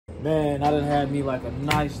Man, I done had me like a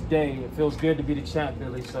nice day. It feels good to be the champ,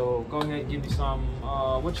 Billy. So go ahead and give me some.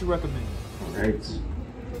 What you recommend? All right.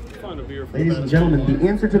 Ladies and gentlemen, the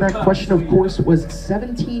answer to that question, of course, was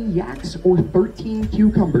 17 yaks or 13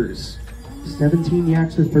 cucumbers. 17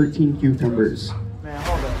 yaks or 13 cucumbers. Man,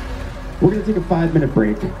 hold up. We're going to take a 5-minute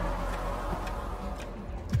break.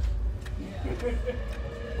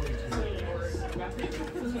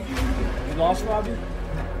 You lost, Robbie?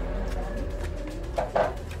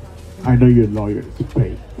 I know you're a lawyer.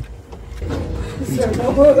 Wait.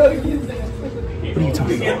 What are you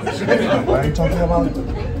talking about? What are you talking about?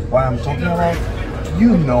 What I'm talking about?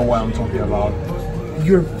 You know what I'm talking about.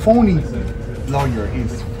 Your phony lawyer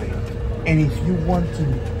is fake. And if you don't want to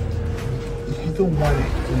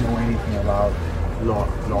know anything about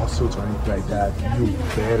lawsuits or anything like that, you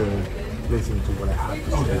better listen to what I have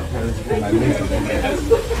to say.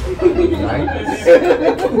 Right?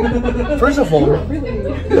 First of all,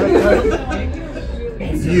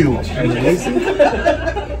 you and Lizzie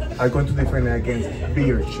are going to defend against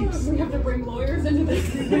bigger chiefs. We have to bring lawyers into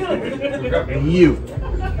this. And you've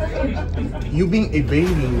been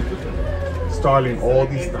evading Starling all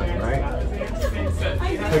this time, right?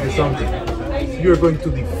 Tell you something. You're going to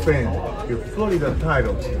defend your Florida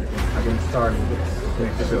title against Starling next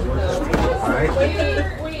show. Alright?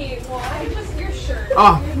 Wait, well, I just your shirt.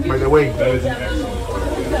 Ah, by the way,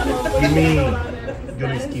 give me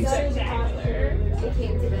Johnny's keys.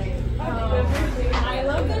 I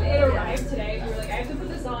love that it arrived today. We were like, I have to put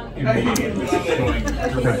this on.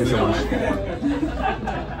 Thank you so much.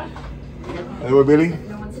 Anyway, Billy,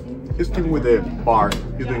 just keep with the bar.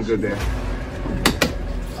 You're doing good there.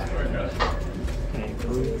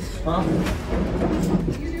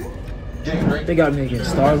 They got me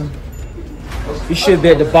against Starling. You should be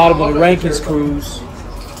at the bottom of the rankings, Cruz.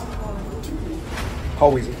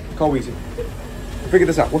 Call Weezy. Call Weezy. We'll figure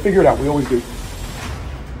this out. We'll figure it out. We always do.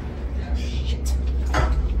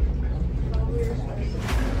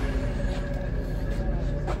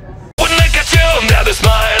 When I got you, now there's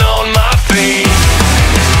smile on my face.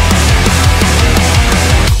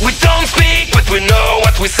 We don't speak, but we know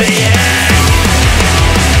what we say.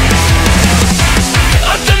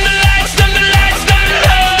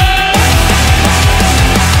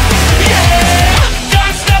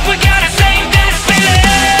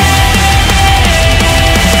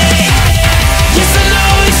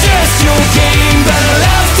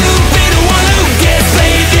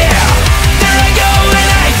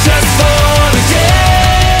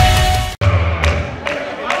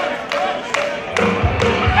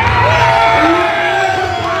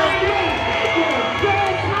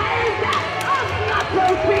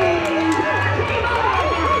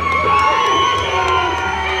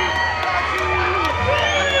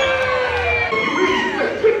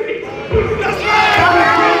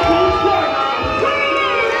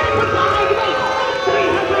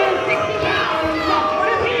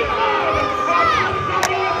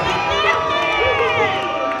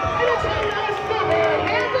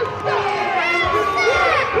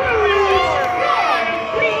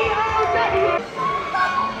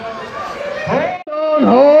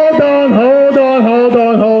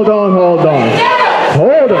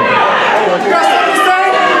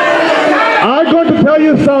 I'm going to tell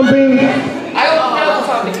you something.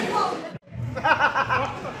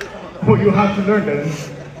 Well, you have to learn that.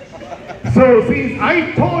 So, since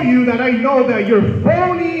I told you that I know that your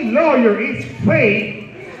phony lawyer is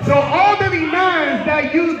fake, so all the demands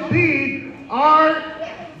that you did are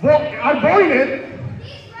voided.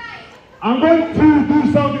 I'm going to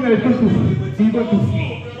do something that is going to be going to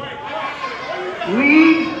see.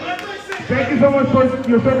 Lee, thank you so much for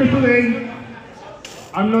your service today.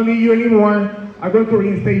 I'm not need you anymore. I'm going to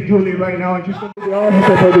reinstate Julie right now, and she's going to be the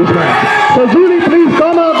officer for this match. So Julie, please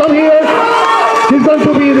come here. She's going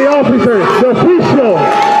to be the officer, the official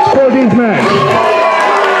for this match.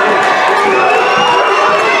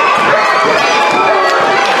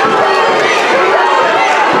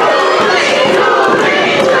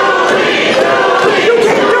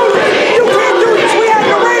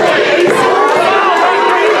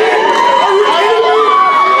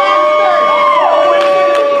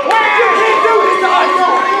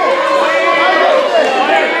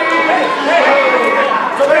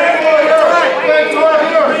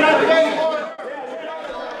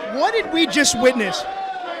 What did we just witness?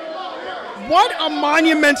 What a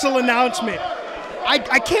monumental announcement.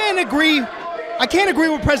 I can't agree. I can't agree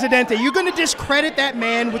with Presidente. You're going to discredit that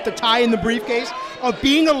man with the tie and the briefcase of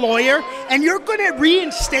being a lawyer, and you're going to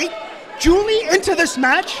reinstate Julie into this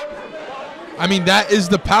match? I mean, that is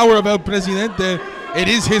the power of El Presidente. It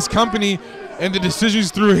is his company, and the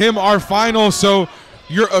decisions through him are final. So,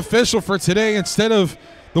 your official for today. Instead of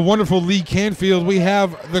the wonderful Lee Canfield, we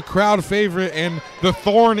have the crowd favorite and the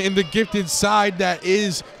thorn in the Gifted side, that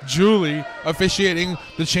is Julie, officiating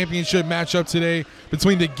the championship matchup today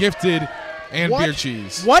between the Gifted and Beer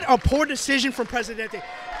Cheese. What a poor decision from Presidente.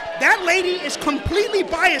 That lady is completely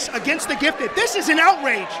biased against the Gifted. This is an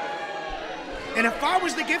outrage. And if I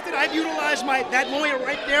was the Gifted, I'd utilize that lawyer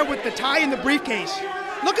right there with the tie and the briefcase.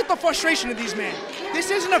 Look at the frustration of these men. This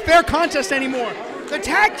isn't a fair contest anymore. The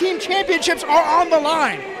tag team championships are on the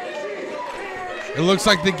line. It looks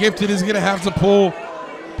like the Gifted is going to have to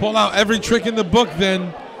pull out every trick in the book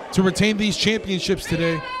then to retain these championships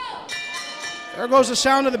today. There goes the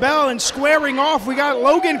sound of the bell, and squaring off, we got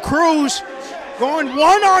Logan Cruz going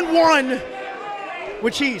one-on-one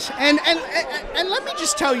with Cheese. And let me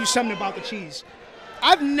just tell you something about the Cheese.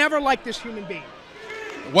 I've never liked this human being.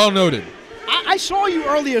 Well noted. I saw you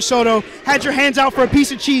earlier, Soto, had your hands out for a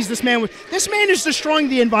piece of cheese. This man is destroying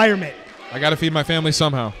the environment. I got to feed my family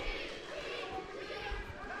somehow.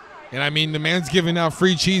 And I mean, the man's giving out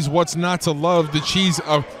free cheese. What's not to love? The Cheese,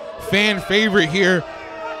 a fan favorite here.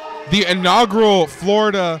 The inaugural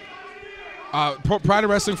Florida, Pride of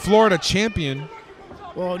Wrestling Florida champion.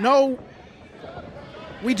 Well, no,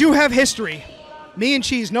 we do have history. Me and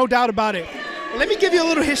Cheese, no doubt about it. Let me give you a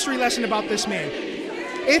little history lesson about this man.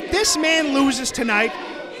 If this man loses tonight,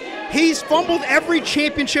 he's fumbled every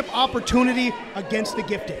championship opportunity against the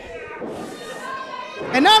Gifted.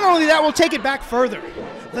 And not only that, we'll take it back further.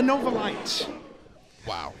 The Nova Lions.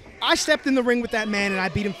 Wow. I stepped in the ring with that man, and I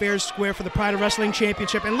beat him fair and square for the Pride of Wrestling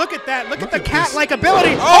Championship. And look at that. Look at the cat-like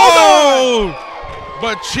ability. Oh!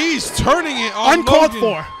 But Cheese turning it on Uncalled Logan.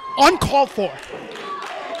 for. Uncalled for.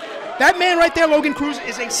 That man right there, Logan Cruz,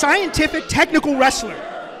 is a scientific, technical wrestler.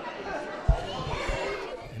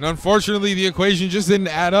 And unfortunately, the equation just didn't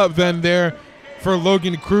add up then there for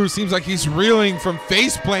Logan Cruz. Seems like he's reeling from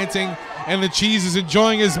face planting, and the Cheese is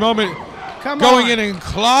enjoying his moment. Going in and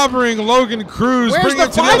clobbering Logan Cruz, bringing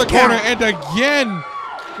it to the other corner, and again.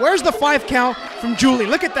 Where's the 5 count from Julie?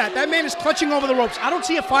 Look at that. That man is clutching over the ropes. I don't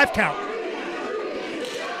see a 5 count.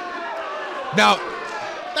 Now,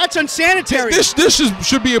 that's unsanitary. This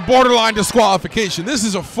should be a borderline disqualification. This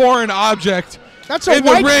is a foreign object. That's a in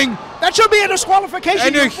the ring. That should be a disqualification.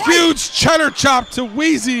 And a huge cheddar chop to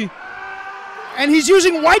Wheezy. And he's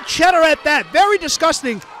using white cheddar at that. Very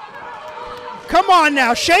disgusting. Come on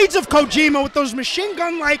now. Shades of Kojima with those machine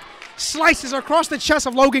gun-like slices across the chest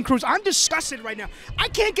of Logan Cruz. I'm disgusted right now. I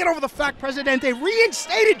can't get over the fact Presidente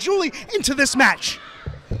reinstated Julie into this match.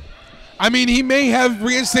 I mean, he may have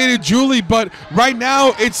reinstated Julie, but right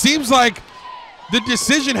now it seems like the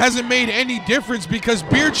decision hasn't made any difference because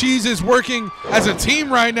Beer Cheese is working as a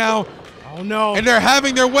team right now. Oh, no. And they're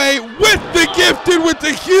having their way with the Gifted with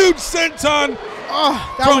the huge senton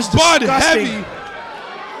from Bud Heavy.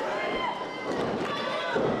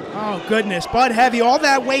 Oh, goodness. Bud Heavy, all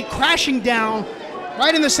that weight crashing down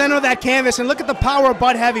right in the center of that canvas. And look at the power of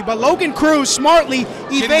Bud Heavy. But Logan Cruz smartly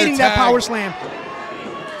evading that power slam.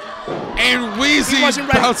 And Wheezy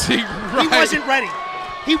bouncing right. He wasn't ready.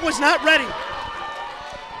 He was not ready.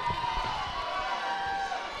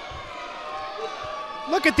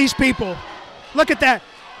 Look at these people. Look at that.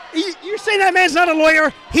 You're saying that man's not a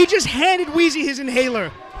lawyer? He just handed Wheezy his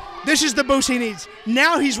inhaler. This is the boost he needs.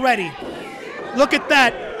 Now he's ready. Look at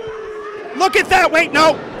that. Look at that. Wait,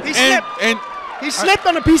 no. He slipped. He slipped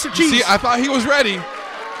on a piece of cheese. See, I thought he was ready.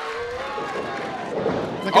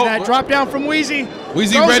 Look at that drop down from Wheezy.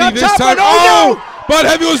 Wheezy ready this time. Oh, Bud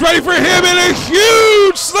Heavy was ready for him, and a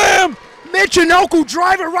huge slam. Michinoku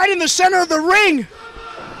driver right in the center of the ring.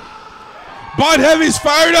 Bud Heavy's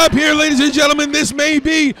fired up here, ladies and gentlemen. This may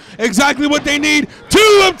be exactly what they need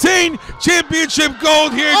to obtain championship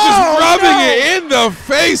gold here. Just rubbing it in the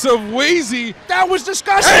face of Wheezy. That was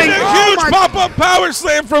disgusting. And a huge pop-up power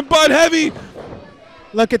slam from Bud Heavy.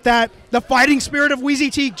 Look at that. The fighting spirit of Wheezy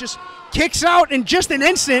T just kicks out in just an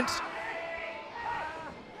instant.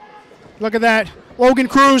 Look at that. Logan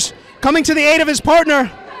Cruz coming to the aid of his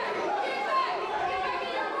partner.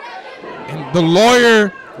 And the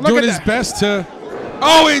lawyer doing his best to,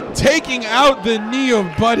 and taking out the knee of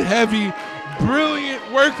Bud Heavy.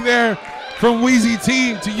 Brilliant work there from Wheezy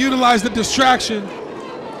T to utilize the distraction.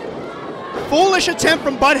 Foolish attempt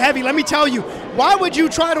from Bud Heavy, let me tell you. Why would you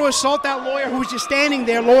try to assault that lawyer who's just standing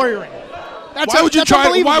there lawyering? Why would you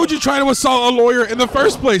try to assault a lawyer in the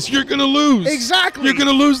first place? You're going to lose. Exactly. You're going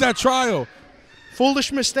to lose that trial.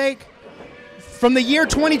 Foolish mistake. From the year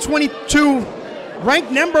 2022,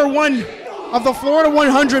 ranked number 1 of the Florida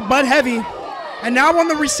 100, Bud Heavy, and now on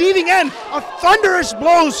the receiving end of thunderous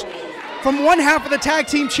blows from one half of the tag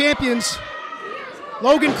team champions.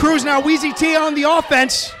 Logan Cruz now, Wheezy T on the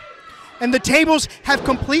offense. And the tables have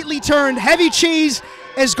completely turned. Heavy Cheese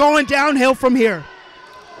is going downhill from here.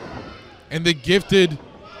 And the Gifted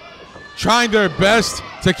trying their best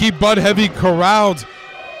to keep Bud Heavy corralled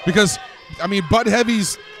because, I mean, Bud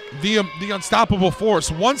Heavy's the unstoppable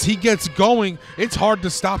force. Once he gets going, it's hard to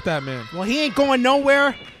stop that man. Well, he ain't going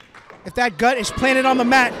nowhere if that gut is planted on the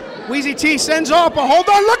mat. Wheezy T sends off, but hold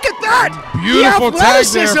on, look at that! Beautiful tag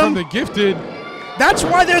there from the Gifted. That's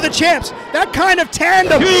why they're the champs. That kind of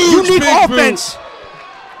tandem, unique offense.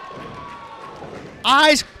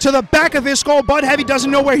 Eyes to the back of his skull. Bud Heavy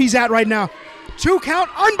doesn't know where he's at right now. 2 count,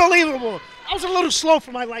 unbelievable. I was a little slow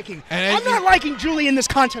for my liking. I'm not liking Julie in this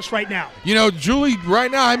contest right now. You know, Julie,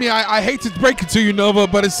 right now, I mean, I hate to break it to you, Nova,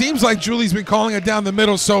 but it seems like Julie's been calling it down the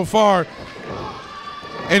middle so far.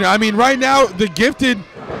 And, I mean, right now, the Gifted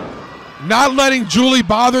not letting Julie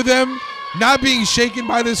bother them, not being shaken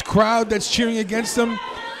by this crowd that's cheering against them.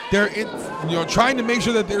 They're trying to make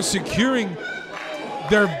sure that they're securing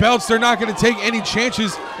their belts. They're not going to take any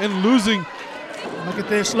chances in losing. Look at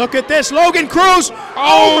this. Look at this. Logan Cruz.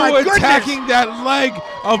 Oh, my goodness. Attacking that leg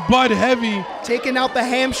of Bud Heavy. Taking out the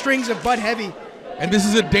hamstrings of Bud Heavy. And this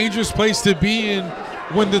is a dangerous place to be in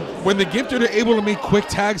when the Gifted are able to make quick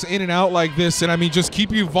tags in and out like this. And, I mean, just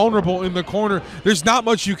keep you vulnerable in the corner. There's not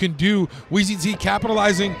much you can do. Wheezy T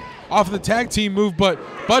capitalizing off of the tag team move, but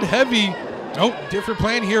Bud Heavy, different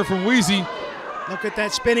plan here from Wheezy. Look at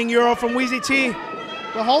that spinning Euro from Wheezy T.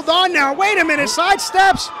 But hold on now, wait a minute, side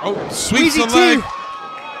steps. Sweeps Wheezy the leg. T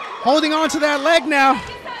holding on to that leg now.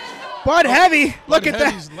 Bud Heavy, look at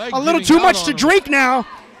that, a little too much to drink now.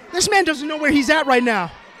 This man doesn't know where he's at right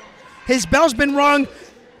now. His bell's been rung.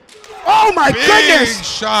 Oh my goodness! Big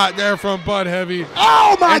shot there from Bud Heavy.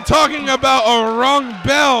 Oh my! And talking about a rung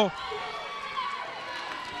bell.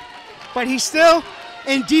 But he's still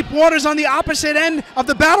in deep waters on the opposite end of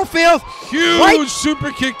the battlefield. Huge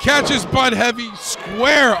super kick catches Bud Heavy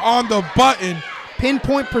square on the button.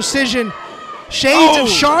 Pinpoint precision. Shades of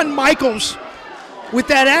Shawn Michaels. With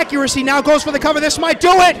that accuracy, now goes for the cover. This might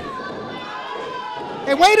do it.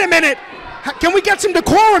 Hey, wait a minute. Can we get some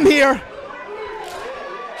decorum here?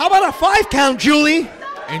 How about a 5 count, Julie?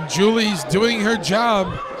 And Julie's doing her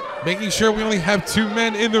job, making sure we only have 2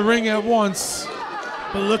 men in the ring at once.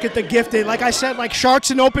 But look at the Gifted. Like I said, like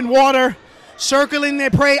sharks in open water, circling their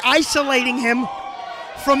prey, isolating him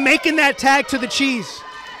from making that tag to the cheese.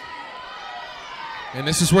 And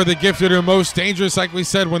this is where the Gifted are most dangerous, like we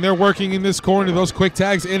said, when they're working in this corner, those quick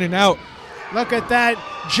tags in and out. Look at that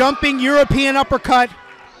jumping European uppercut.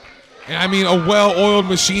 And I mean, a well-oiled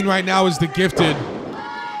machine right now is the Gifted.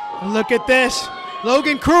 Look at this.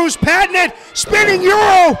 Logan Cruz patented, spinning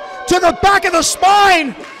Euro to the back of the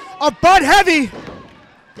spine of Bud Heavy.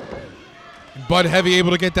 Bud Heavy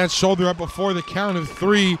able to get that shoulder up before the count of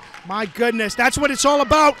 3. My goodness, that's what it's all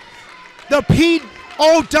about. The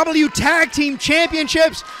POW Tag Team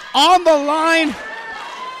Championships on the line.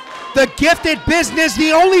 The Gifted business,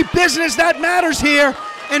 the only business that matters here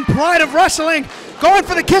in Pride of Wrestling. Going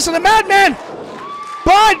for the kiss of the madman.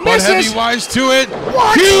 Bud misses. Bud Heavy wise to it.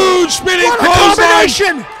 What? Huge spinning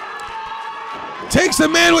combination. Takes the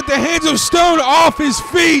man with the hands of stone off his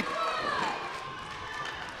feet.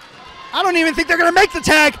 I don't even think they're going to make the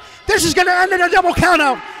tag. This is going to end in a double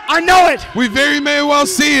countout. I know it. We very may well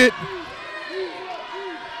see it.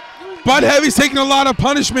 Bud Heavy's taking a lot of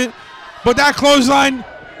punishment, but that clothesline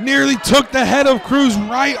nearly took the head of Cruz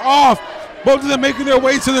right off. Both of them making their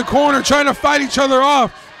way to the corner, trying to fight each other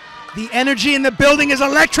off. The energy in the building is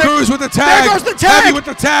electric. Cruz with the tag. There goes the tag. Heavy with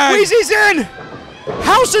the tag. Wheezy's in.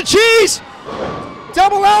 House of Cheese.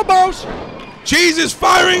 Double elbows. Cheese is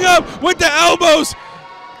firing up with the elbows.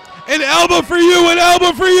 An elbow for you, an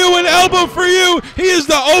elbow for you, an elbow for you. He is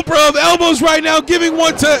the Oprah of elbows right now, giving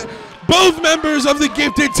one to both members of the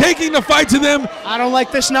Gifted, taking the fight to them. I don't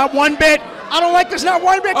like this not one bit. I don't like this not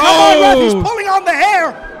one bit. Come on, ref. He's pulling on the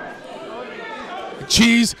hair.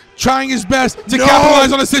 Cheese trying his best to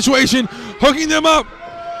capitalize on the situation, hooking them up.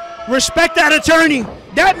 Respect that attorney.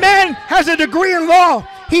 That man has a degree in law.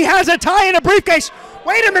 He has a tie in a briefcase.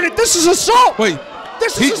 Wait a minute, this is assault. Wait.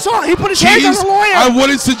 This is assault. He put his hands on the lawyer. I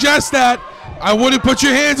wouldn't suggest that. I wouldn't put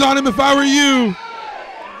your hands on him if I were you.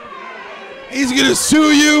 He's going to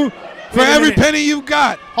sue you for every penny you've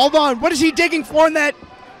got. Hold on. What is he digging for in that?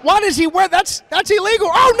 Why does he wear that's illegal?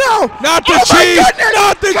 Oh no! Not the cheese!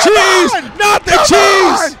 Not the cheese! Not the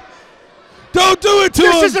cheese! Don't do it to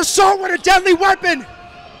him! This is assault with a deadly weapon!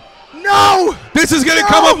 No! This is gonna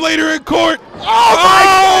come up later in court! Oh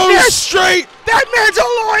my goodness! Straight! That man's a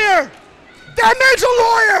lawyer! That man's a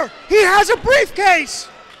lawyer! He has a briefcase!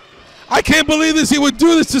 I can't believe this. He would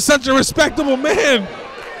do this to such a respectable man.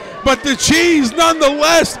 But the cheese,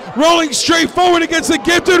 nonetheless, rolling straight forward against the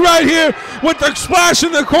Gifted right here with the splash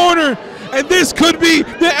in the corner. And this could be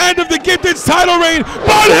the end of the Gifted's title reign.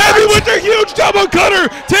 Bud Heavy with the huge double cutter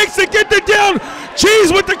takes the Gifted down.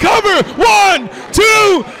 Cheese with the cover. 1,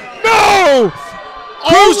 2, no!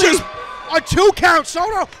 Cruz just a 2 count,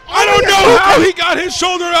 Soto. I don't know how he got his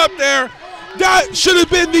shoulder up there. That should have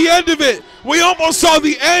been the end of it. We almost saw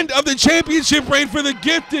the end of the championship reign for the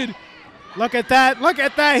Gifted. Look at that. Look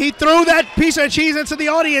at that. He threw that piece of cheese into the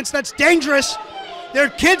audience. That's dangerous. There are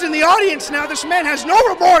kids in the audience now. This man has no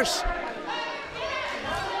remorse.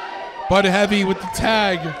 Bud Heavy with the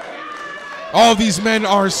tag. All these men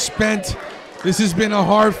are spent. This has been a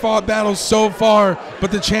hard-fought battle so far,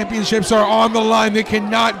 but the championships are on the line. They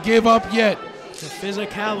cannot give up yet. The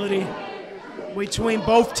physicality between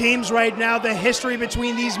both teams right now, the history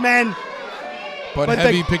between these men. Bud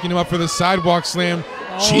Heavy picking him up for the sidewalk slam.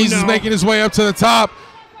 Cheese is making his way up to the top.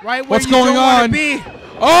 Right where What's you going don't on? wanna be.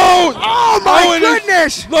 Oh my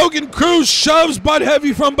goodness! Logan Cruz shoves Bud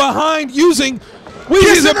Heavy from behind using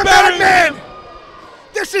Weezy's a Batman.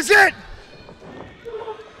 This is it.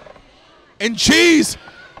 And Cheese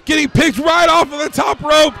getting picked right off of the top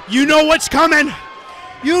rope. You know what's coming.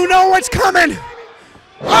 You know what's coming.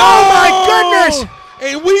 Oh my goodness!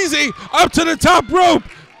 And Weezy up to the top rope.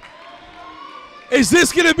 Is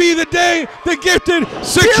this going to be the day the Gifted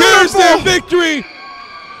secures their victory?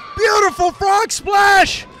 Beautiful frog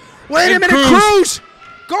splash. Wait a minute, Cruz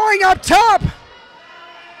going up top.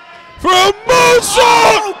 For a moonsault.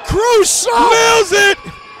 Oh, Cruz nails it.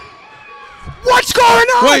 What's going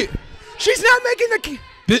on? Wait. She's not making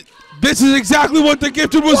the... This is exactly what the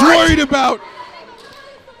Gifted was worried about.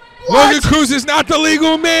 Logan Cruz is not the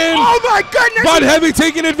legal man. Oh my goodness! Bud Heavy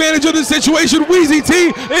taking advantage of the situation. Weezy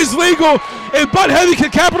T is legal. If Bud Heavy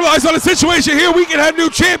can capitalize on the situation here, we can have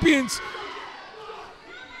new champions.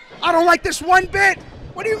 I don't like this one bit.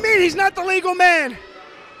 What do you mean he's not the legal man?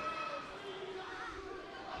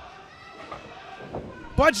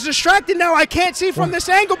 Bud's distracted now. I can't see from this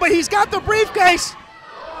angle, but he's got the briefcase.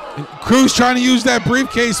 And Cruz trying to use that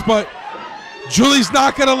briefcase, but Julie's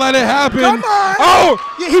not going to let it happen. Come on.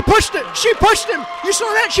 Oh! Yeah, he pushed it. She pushed him. You saw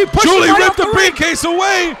that? She pushed Julie him right ripped the briefcase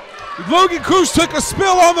away. Logan Cruz took a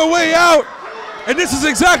spill on the way out. And this is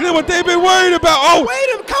exactly what they've been worried about. Oh! Wait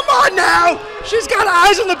a minute. Come on now. She's got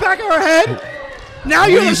eyes on the back of her head. Now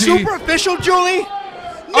you're the super official, Julie.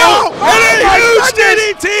 No! And a huge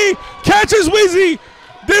DDT catches Weezy.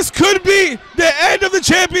 This could be the end of the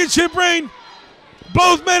championship reign.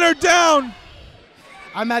 Both men are down.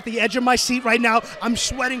 I'm at the edge of my seat right now. I'm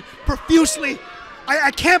sweating profusely.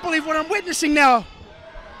 I can't believe what I'm witnessing now.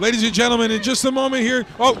 Ladies and gentlemen, in just a moment here,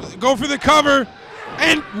 go for the cover.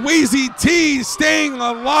 And Weezy T staying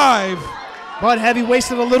alive. Bud Heavy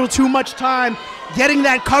wasted a little too much time getting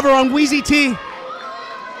that cover on Weezy T.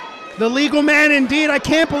 The legal man indeed. I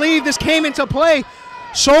can't believe this came into play.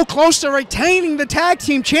 So close to retaining the tag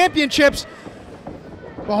team championships.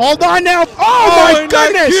 But hold on now. Oh my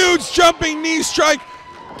goodness! That huge jumping knee strike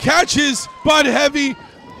catches Bud Heavy.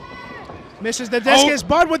 Misses the discus.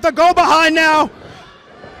 Bud with the go behind now.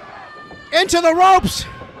 Into the ropes.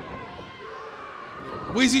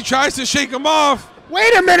 Weezy tries to shake him off.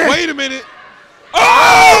 Wait a minute. Wait a minute.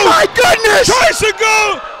 Oh my goodness! Tries to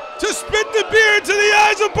go to spit the beer into the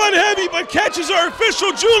eyes of Bud Heavy, but catches our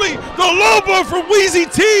official Julie, the Lobo from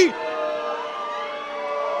Weezy T.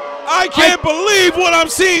 I can't believe what I'm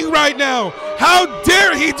seeing right now. How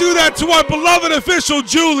dare he do that to our beloved official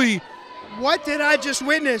Julie? What did I just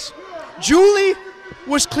witness? Julie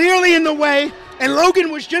was clearly in the way, and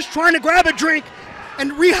Logan was just trying to grab a drink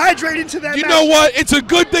and rehydrate into that match. You know what? It's a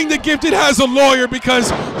good thing the Gifted has a lawyer, because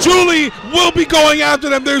Julie will be going after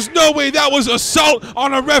them. There's no way that was assault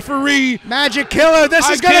on a referee. Magic Killer, this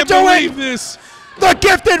is going to do it. I can't believe this. The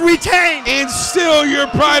Gifted retain. And still your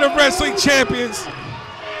Pride of Wrestling champions.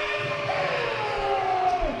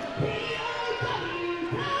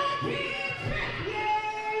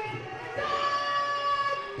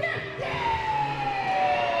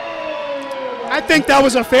 I think that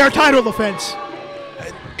was a fair title defense.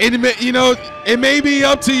 It may be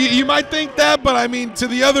up to you. You might think that, but I mean, to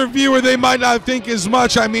the other viewer, they might not think as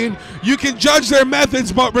much. I mean, you can judge their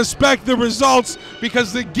methods, but respect the results,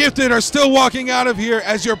 because the Gifted are still walking out of here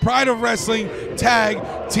as your Pride of Wrestling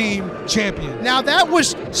Tag Team Champion. Now, that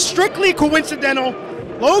was strictly coincidental.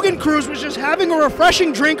 Logan Cruz was just having a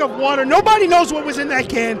refreshing drink of water. Nobody knows what was in that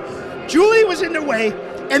can. Julie was in the way,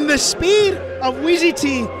 and the speed of Weezy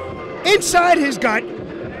T inside his gut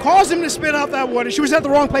caused him to spit out that water. She was at the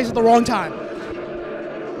wrong place at the wrong time.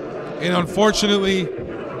 And unfortunately,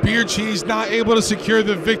 Beer Cheese not able to secure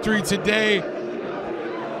the victory today.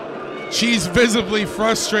 Cheese visibly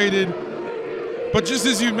frustrated. But just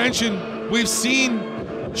as you mentioned, we've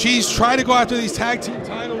seen Cheese try to go after these tag team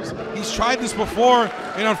titles. He's tried this before,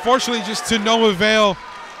 and unfortunately just to no avail.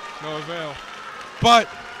 No avail. But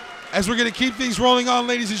as we're going to keep things rolling on,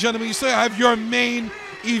 ladies and gentlemen, you still have your main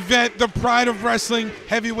event. The Pride of Wrestling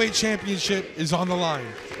Heavyweight Championship is on the line.